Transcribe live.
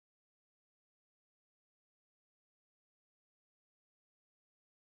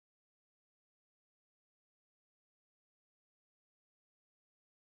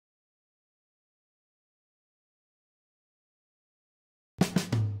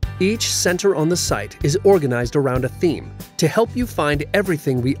Each center on the site is organized around a theme to help you find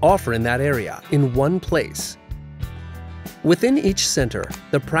everything we offer in that area in one place. Within each center,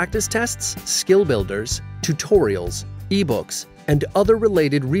 the practice tests, skill builders, tutorials, ebooks, and other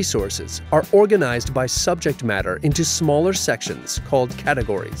related resources are organized by subject matter into smaller sections called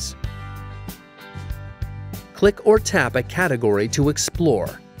categories. Click or tap a category to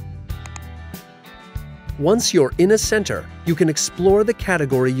explore. Once you're in a center, you can explore the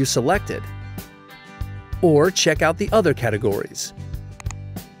category you selected or check out the other categories.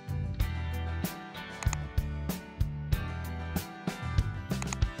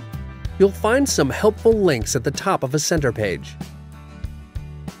 You'll find some helpful links at the top of a center page.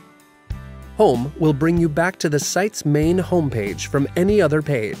 Home will bring you back to the site's main homepage from any other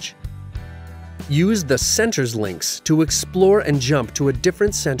page. Use the Centers links to explore and jump to a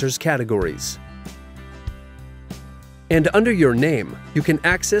different center's categories. And under your name, you can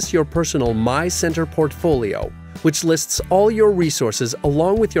access your personal My Center portfolio, which lists all your resources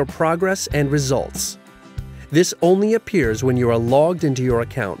along with your progress and results. This only appears when you are logged into your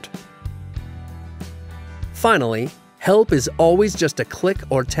account. Finally, help is always just a click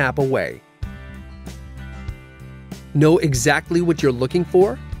or tap away. Know exactly what you're looking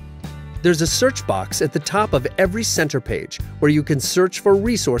for? There's a search box at the top of every center page where you can search for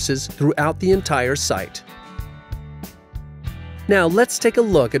resources throughout the entire site. Now let's take a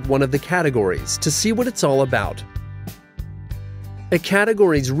look at one of the categories to see what it's all about. A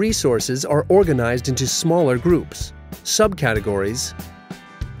category's resources are organized into smaller groups, subcategories,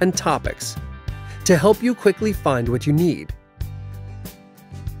 and topics to help you quickly find what you need.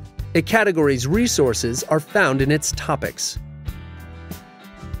 A category's resources are found in its topics.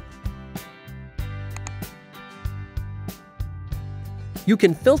 You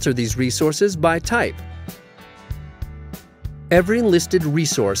can filter these resources by type. Every listed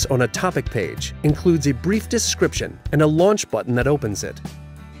resource on a topic page includes a brief description and a launch button that opens it.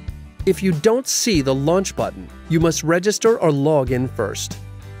 If you don't see the launch button, you must register or log in first.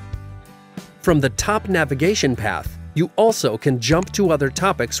 From the top navigation path, you also can jump to other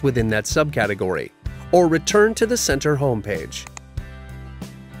topics within that subcategory or return to the center homepage.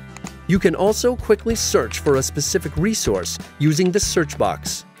 You can also quickly search for a specific resource using the search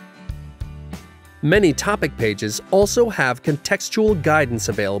box. Many topic pages also have contextual guidance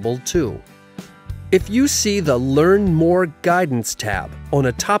available too. If you see the Learn More Guidance tab on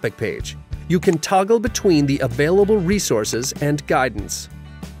a topic page, you can toggle between the available resources and guidance.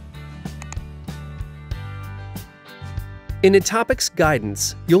 In a topic's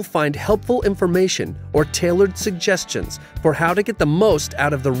guidance, you'll find helpful information or tailored suggestions for how to get the most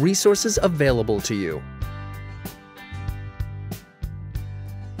out of the resources available to you.